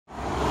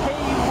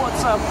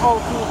What's up, all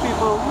cool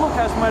people?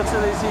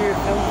 Lukasmarcely is here,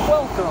 and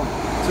welcome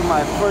to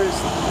my first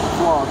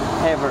vlog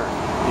ever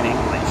in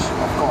English,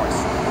 of course.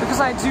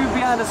 Because I do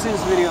behind the scenes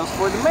videos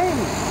for the main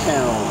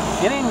channel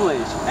in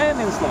English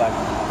and in Slovak.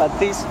 But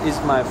this is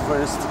my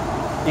first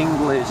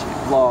English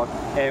vlog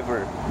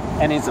ever,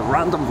 and it's a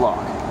random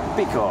vlog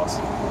because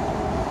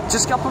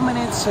just a couple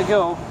minutes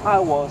ago I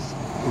was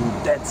in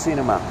that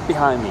cinema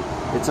behind me.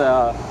 It's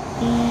a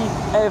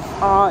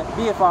BFI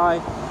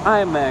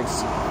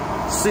IMAX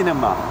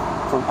cinema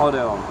from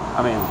Odeon.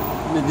 I mean,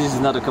 this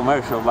is not a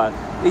commercial, but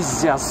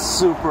it's just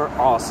super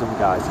awesome,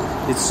 guys.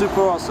 It's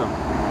super awesome.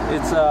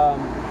 It's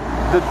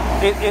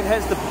it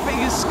has the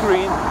biggest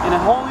screen in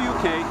the whole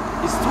UK.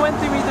 It's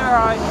 20-meter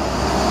high,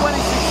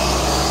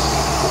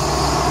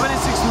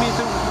 26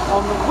 meter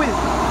on the width,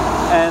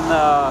 and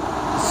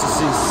this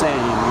is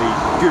insanely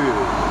good.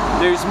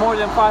 There's more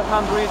than 500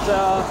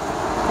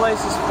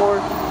 places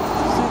for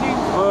sitting.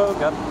 Oh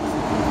god.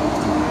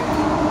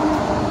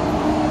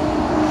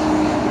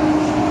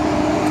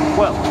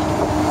 Well,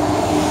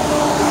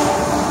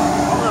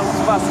 all those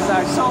buses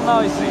are so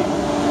noisy.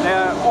 They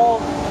are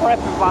all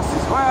crappy buses.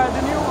 Where are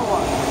the newer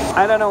ones?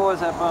 I don't know what's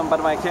happened,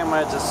 but my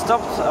camera just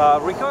stopped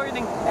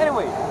recording.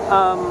 Anyway,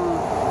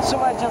 so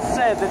I just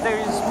said that there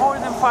is more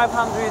than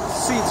 500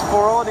 seats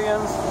for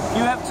audience.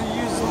 You have to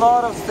use a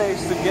lot of stage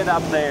to get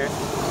up there.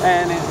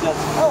 And it's just,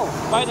 oh,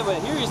 by the way,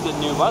 here is the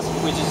new bus,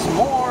 which is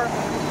more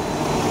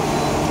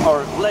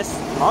or less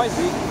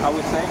noisy, I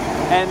would say.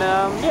 And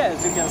yeah,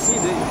 as you can see,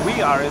 we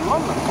are in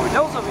London. For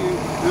those of you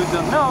who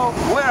don't know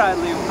where I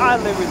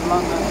live in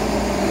London.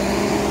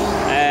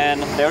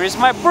 And there is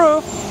my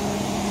proof.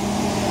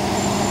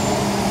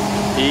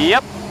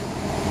 Yep,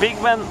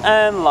 Big Ben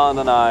and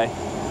London Eye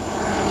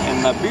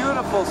in a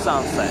beautiful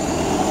sunset,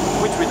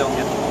 which we don't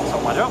get so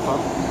much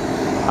often.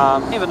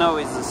 Even though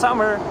it's the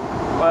summer,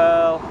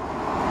 well,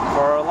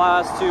 for the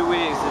last 2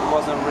 weeks it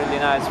wasn't really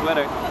nice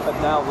weather, but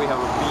now we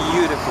have a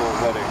beautiful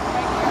weather,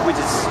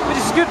 which is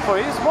good for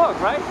this vlog,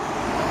 right?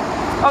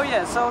 Oh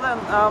yeah, so then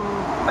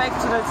back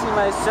to that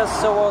cinema. It's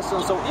just so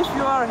awesome. So if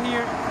you are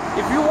here,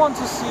 if you want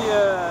to see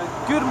a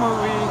good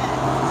movie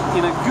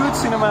in a good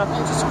cinema,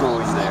 just go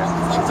in there.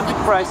 It's a bit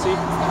pricey,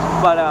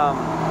 but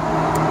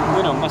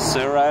you know,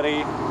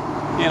 Maserati,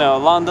 you know,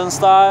 London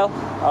style,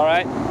 all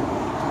right.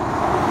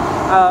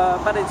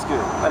 But it's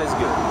good.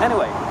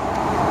 Anyway,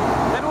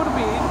 that would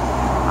be it.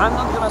 I'm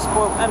not gonna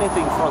spoil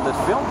anything from that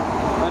film.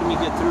 Let me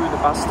get through the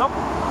bus stop.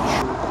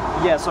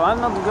 Yeah, so I'm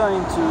not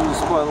going to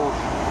spoil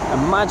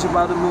much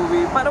about the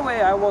movie. By the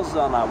way, I was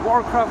on a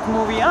Warcraft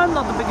movie. I'm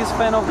not the biggest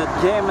fan of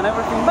that game and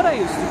everything, but I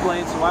used to play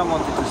it, so I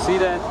wanted to see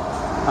that.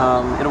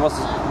 It was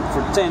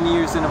for 10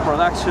 years in a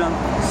production,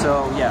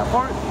 so yeah,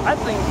 I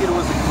think it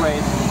was a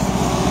great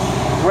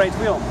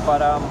film.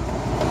 But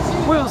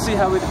we'll see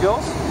how it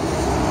goes,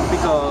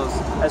 because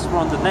as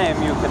from the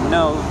name you can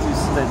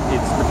notice that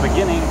it's the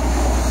beginning.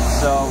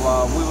 So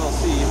we will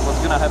see what's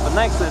gonna happen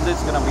next, and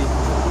it's gonna be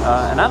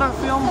another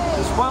film,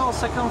 as well, a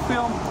second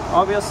film,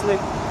 obviously.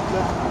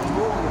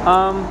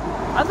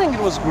 I think it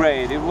was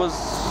great. It was,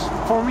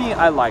 for me,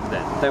 I liked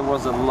that. There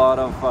was a lot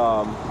of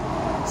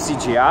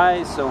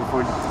CGI, so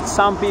for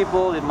some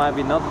people it might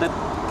be not that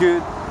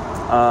good,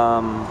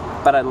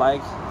 but I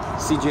like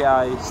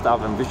CGI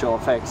stuff and visual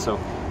effects, so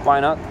why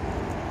not?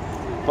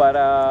 But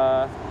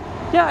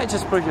yeah, I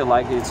just pretty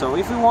like it. So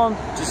if you want,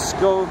 just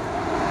go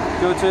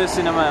to the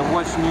cinema and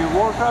watch new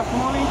Warcraft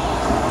movie.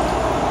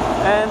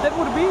 And that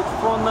would be it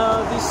from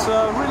this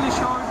really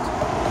short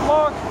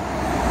vlog.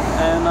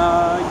 And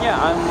yeah,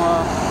 I'm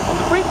on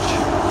the bridge,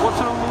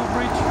 Waterloo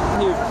Bridge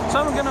here. So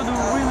I'm gonna do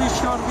a really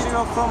short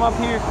video from up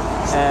here.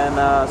 And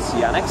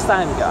see ya next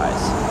time, guys.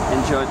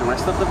 Enjoy the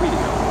rest of the video.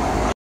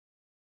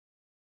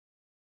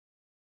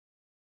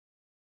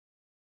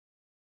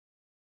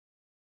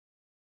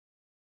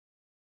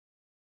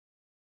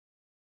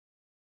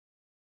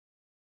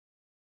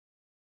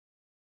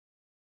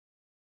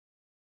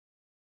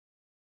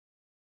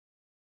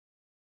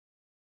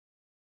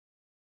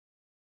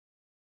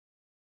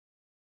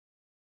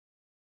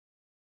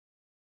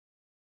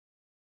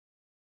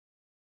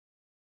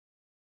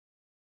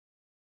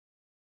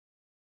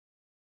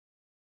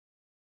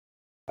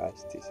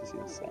 Guys, this is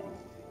insane.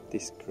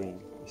 This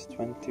screen is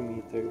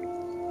 20-meter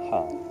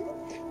high,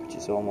 which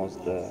is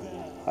almost the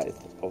height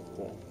of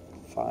the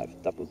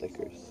 5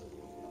 double-deckers,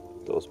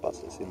 those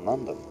buses in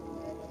London,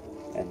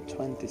 and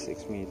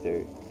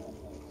 26-meter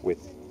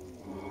width.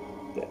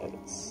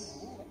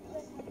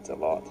 That's a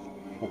lot.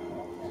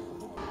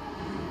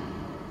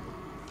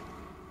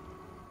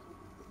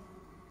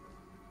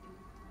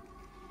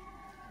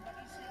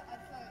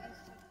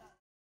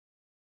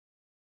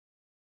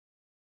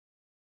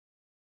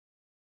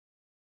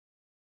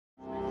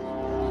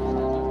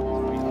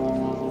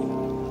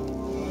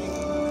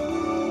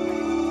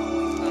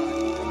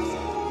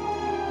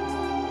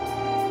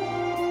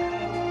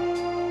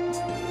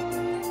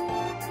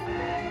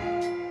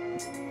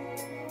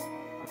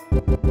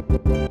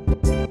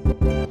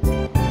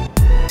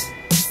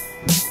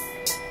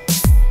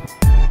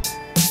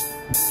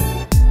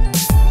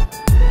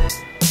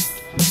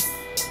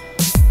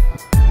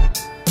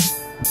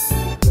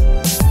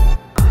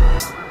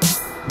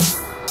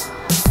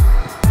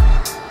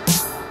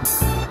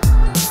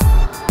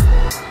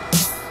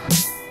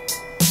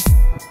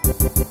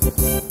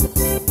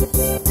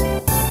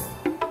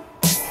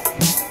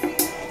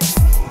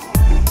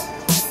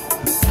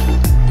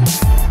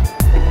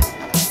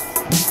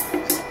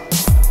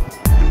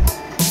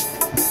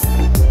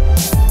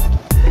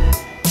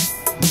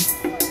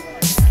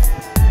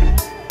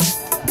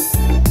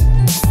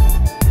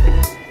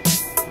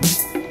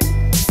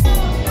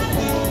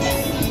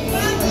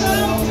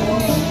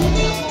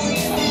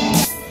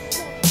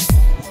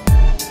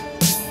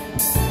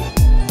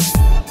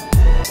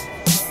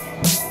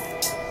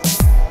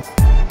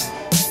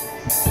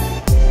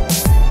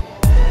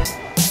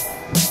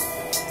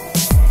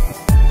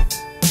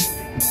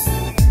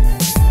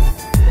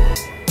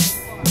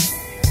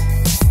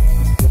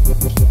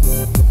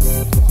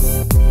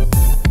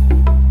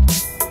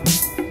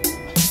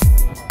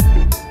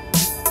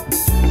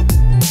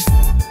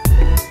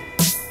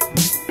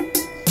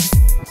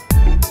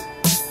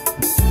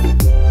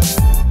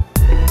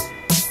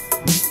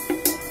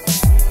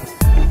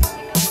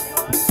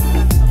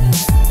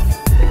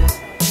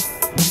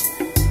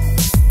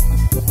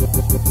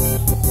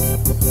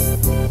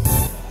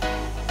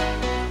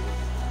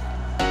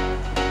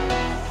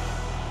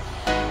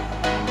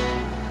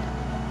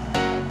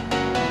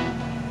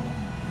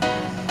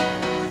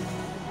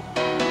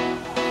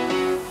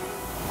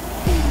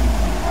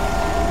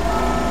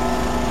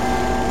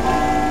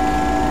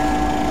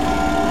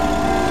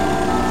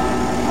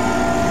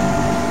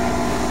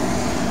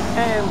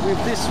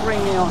 with this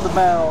ringing of the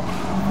bell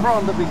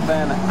from the Big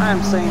Ben,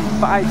 I'm saying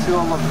bye to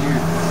all of you.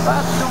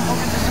 But don't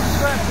forget to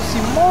subscribe to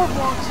see more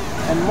vlogs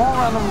and more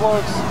random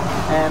vlogs.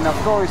 And of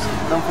course,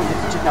 don't forget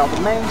to check out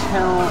the main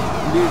channel,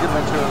 Luke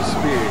Adventurous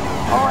Spirit.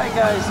 Alright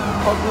guys,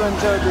 hope you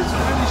enjoyed this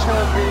really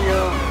short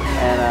video,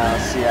 and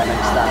I'll see you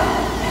next time.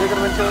 Luke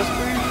Adventurous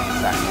Spirit,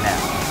 signing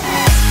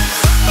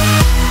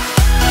out.